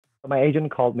My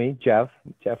agent called me, Jeff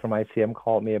from ICM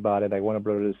called me about it. Like Warner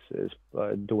Brothers is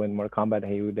doing Mortal Kombat.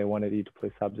 Hey, they wanted you to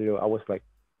play Sub-Zero. I was like,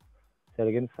 say it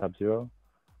again, Sub-Zero.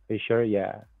 Are you sure?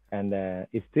 Yeah. And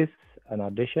is this an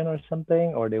audition or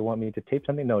something, or they want me to tape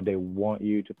something? No, they want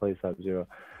you to play Sub-Zero.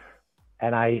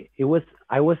 And it was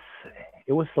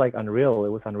like unreal. It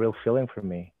was unreal feeling for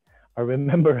me. I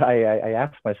remember I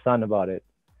asked my son about it,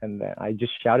 and then I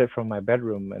just shouted from my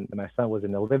bedroom, and my son was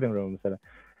in the living room. Said,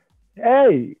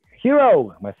 "Hey,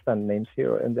 Hero!" My son name's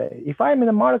Hero. And if I'm in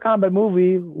a Mortal Kombat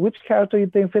movie, which character you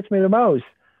think fits me the most?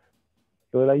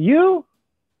 He was like, you're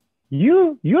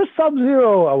Sub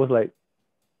Zero. I was like,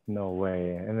 no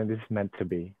way. And then this is meant to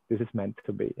be. This is meant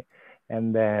to be.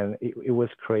 And then it was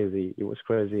crazy. It was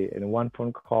crazy. And one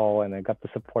phone call, and I got the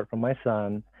support from my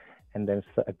son. And then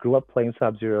I grew up playing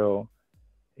Sub Zero.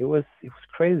 It was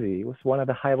crazy. It was one of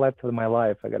the highlights of my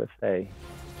life, I gotta say.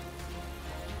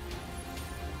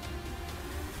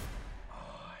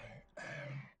 I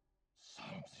am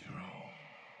Sub-Zero.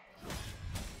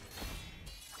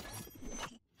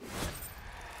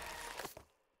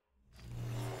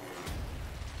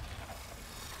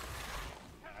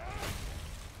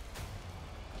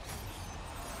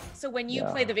 So when you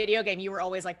Yeah. played the video game, you were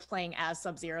always like playing as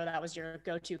Sub-Zero. That was your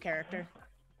go-to character.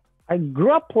 I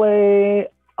grew up play.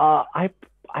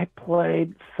 I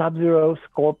played Sub Zero,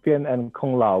 Scorpion, and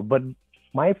Kung Lao, but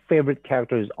my favorite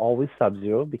character is always Sub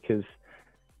Zero because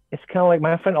it's kind of like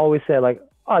my friend always said, like,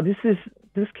 oh, this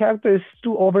character is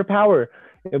too overpowered,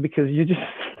 because you just,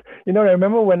 I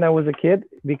remember when I was a kid,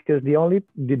 because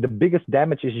the biggest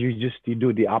damage is you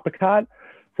do the uppercut,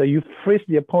 so you freeze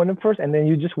the opponent first, and then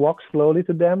you just walk slowly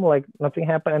to them like nothing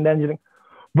happened, and then you think,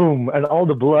 boom, and all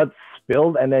the blood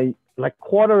spilled, and then like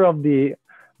quarter of the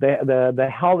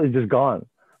health is just gone.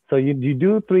 So you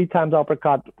do three times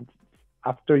uppercut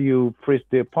after you freeze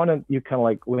the opponent, you can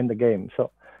like win the game.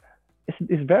 So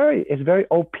it's very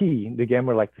OP. The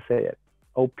gamer like to say it,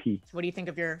 OP. What do you think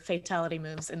of your fatality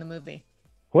moves in the movie?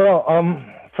 Well,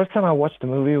 first time I watched the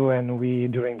movie when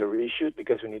during the reshoot,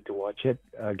 because we need to watch it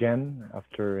again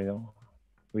after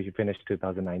we finished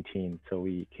 2019, so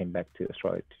we came back to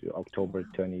Australia to October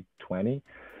 2020.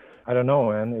 I don't know,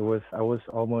 man. I was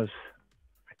almost,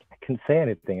 I couldn't say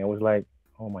anything. I was like,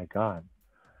 oh my god,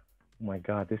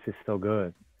 this is so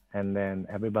good. And then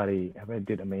everybody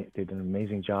did an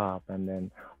amazing job. And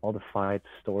then all the fights,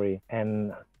 story,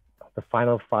 and the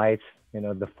final fights,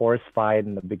 the forest fight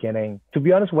in the beginning. To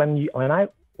be honest, when I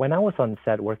was on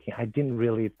set working, I didn't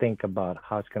really think about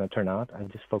how it's gonna turn out. I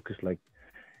just focused like,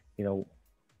 you know,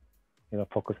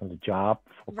 focus on the job.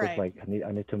 Focus Right. like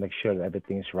I need to make sure that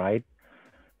everything is right.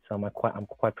 So I'm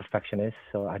quite perfectionist.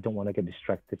 So I don't want to get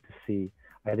distracted to see.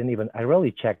 I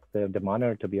really check the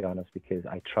monitor, to be honest, because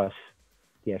I trust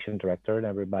the action director and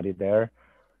everybody there.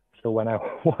 So when I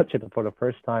watched it for the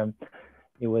first time,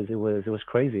 it was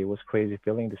crazy. It was crazy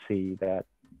feeling to see that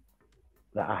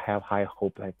I have high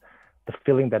hope. Like the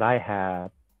feeling that I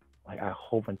had, like I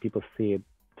hope when people see it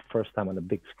the first time on the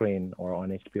big screen or on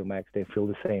HBO Max, they feel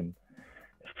the same.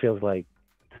 It feels like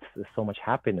there's so much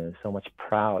happiness, so much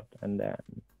proud, and then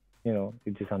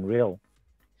it's just unreal.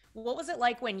 What was it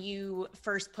like when you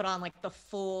first put on like the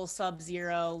full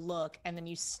Sub-Zero look and then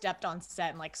you stepped on set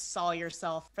and like saw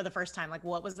yourself for the first time? Like,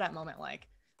 what was that moment like?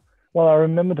 Well, I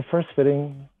remember the first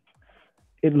fitting.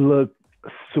 It looked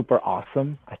super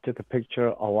awesome. I took a picture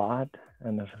a lot,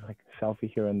 and there's like a selfie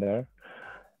here and there.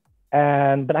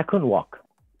 But I couldn't walk.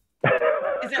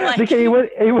 Is it like because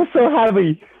it was so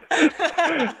heavy.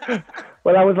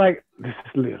 But I was like, this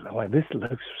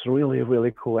looks really,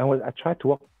 really cool. And I tried to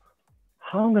walk.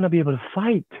 How am I gonna be able to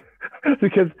fight?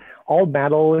 Because all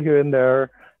metal here and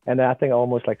there, and I think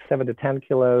almost like 7 to 10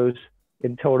 kilos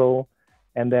in total.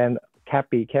 And then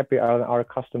Cappy, our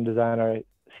custom designer,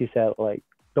 she said like,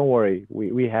 don't worry,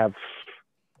 we have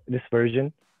this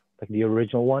version, like the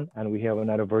original one, and we have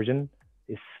another version.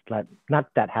 It's like not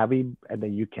that heavy, and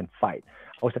then you can fight.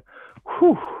 I was like,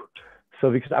 whew.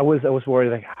 So because I was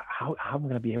worried like how am I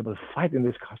gonna be able to fight in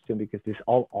this costume, because there's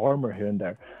all armor here and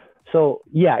there. So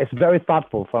yeah, it's very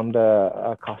thoughtful from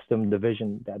the costume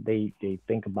division that they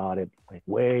think about it like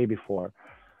way before.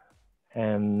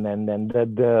 And then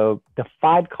the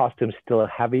fight costume is still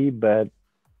heavy, but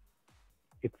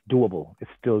it's doable.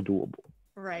 It's still doable.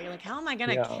 right? You're like, how am I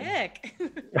gonna Yeah. kick?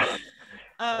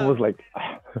 I was like,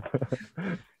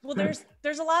 Well,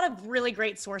 there's a lot of really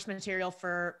great source material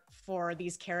for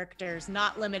these characters,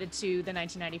 not limited to the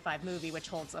 1995 movie, which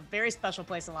holds a very special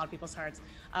place in a lot of people's hearts.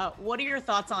 What are your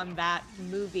thoughts on that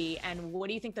movie, and what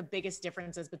do you think the biggest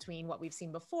difference is between what we've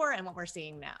seen before and what we're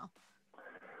seeing now?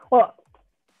 well,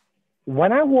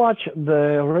 when I watched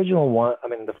the original one, I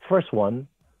mean the first one,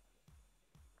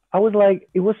 I was like,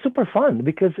 it was super fun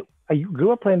because I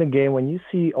grew up playing the game. When you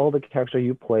see all the characters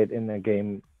you played in the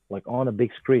game, like on a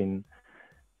big screen,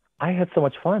 I had so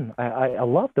much fun. I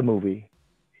love the movie.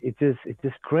 It's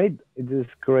just great. It is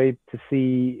great to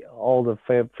see all the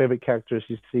favorite characters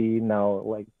you see now,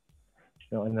 like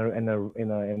in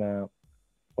a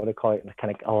what do they call it,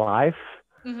 kind of alive.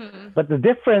 Hmm. But the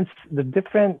different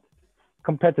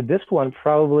compared to this one,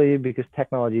 probably because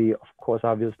technology, of course,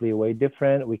 obviously way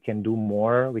different. We can do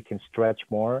more, we can stretch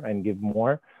more and give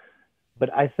more.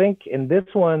 But I think in this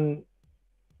one,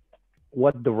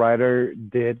 what the writer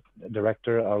did,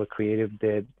 director or the creative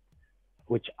did,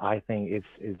 which I think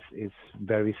is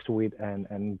very sweet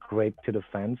and great to the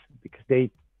fans because they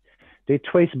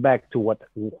trace back to what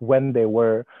when they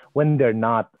were when they're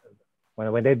not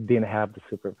when they didn't have the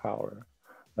superpower,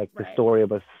 like the Right. story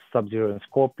about Sub Zero and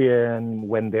Scorpion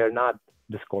when they're not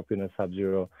the Scorpion and Sub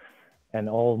Zero, and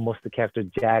almost the character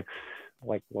Jax,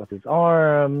 like what's his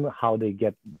arm, how they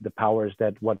get the powers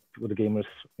that what the gamers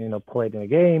played in the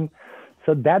game.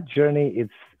 So that journey,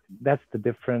 that's the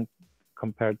different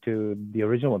compared to the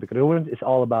original one because the original is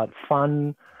all about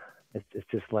fun. It's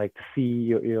just like to see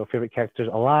your favorite characters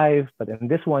alive, but in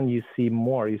this one you see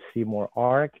more. You see more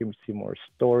arc. You see more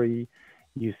story.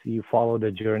 You follow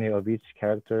the journey of each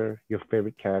character, your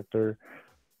favorite character.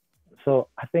 So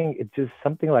I think it's just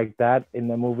something like that in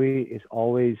the movie is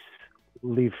always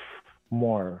leave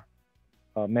more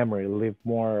memory, leave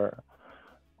more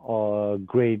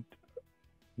great,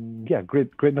 yeah, great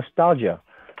nostalgia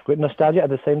at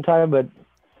the same time. But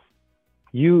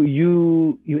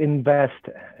you invest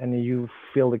and you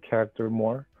feel the character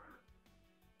more,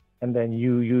 and then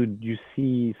you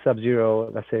see Sub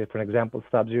Zero. Let's say, for an example,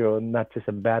 Sub Zero, not just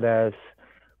a badass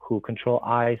who control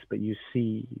ice, but you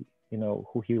see,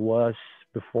 who he was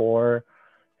before,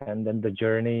 and then the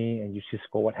journey, and you see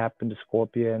what happened to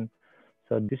Scorpion.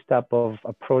 So this type of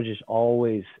approach is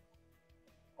always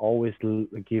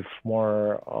give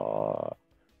more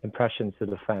impressions to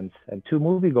the fans and to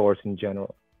moviegoers in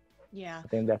general. Yeah. I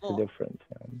think that's the Well, difference.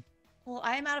 well,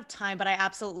 I am out of time, but I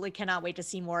absolutely cannot wait to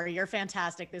see more. You're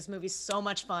fantastic. This movie's so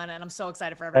much fun, and I'm so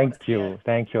excited for everyone to see it.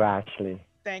 Thank you, Ashley.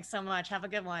 Thanks so much. Have a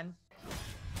good one.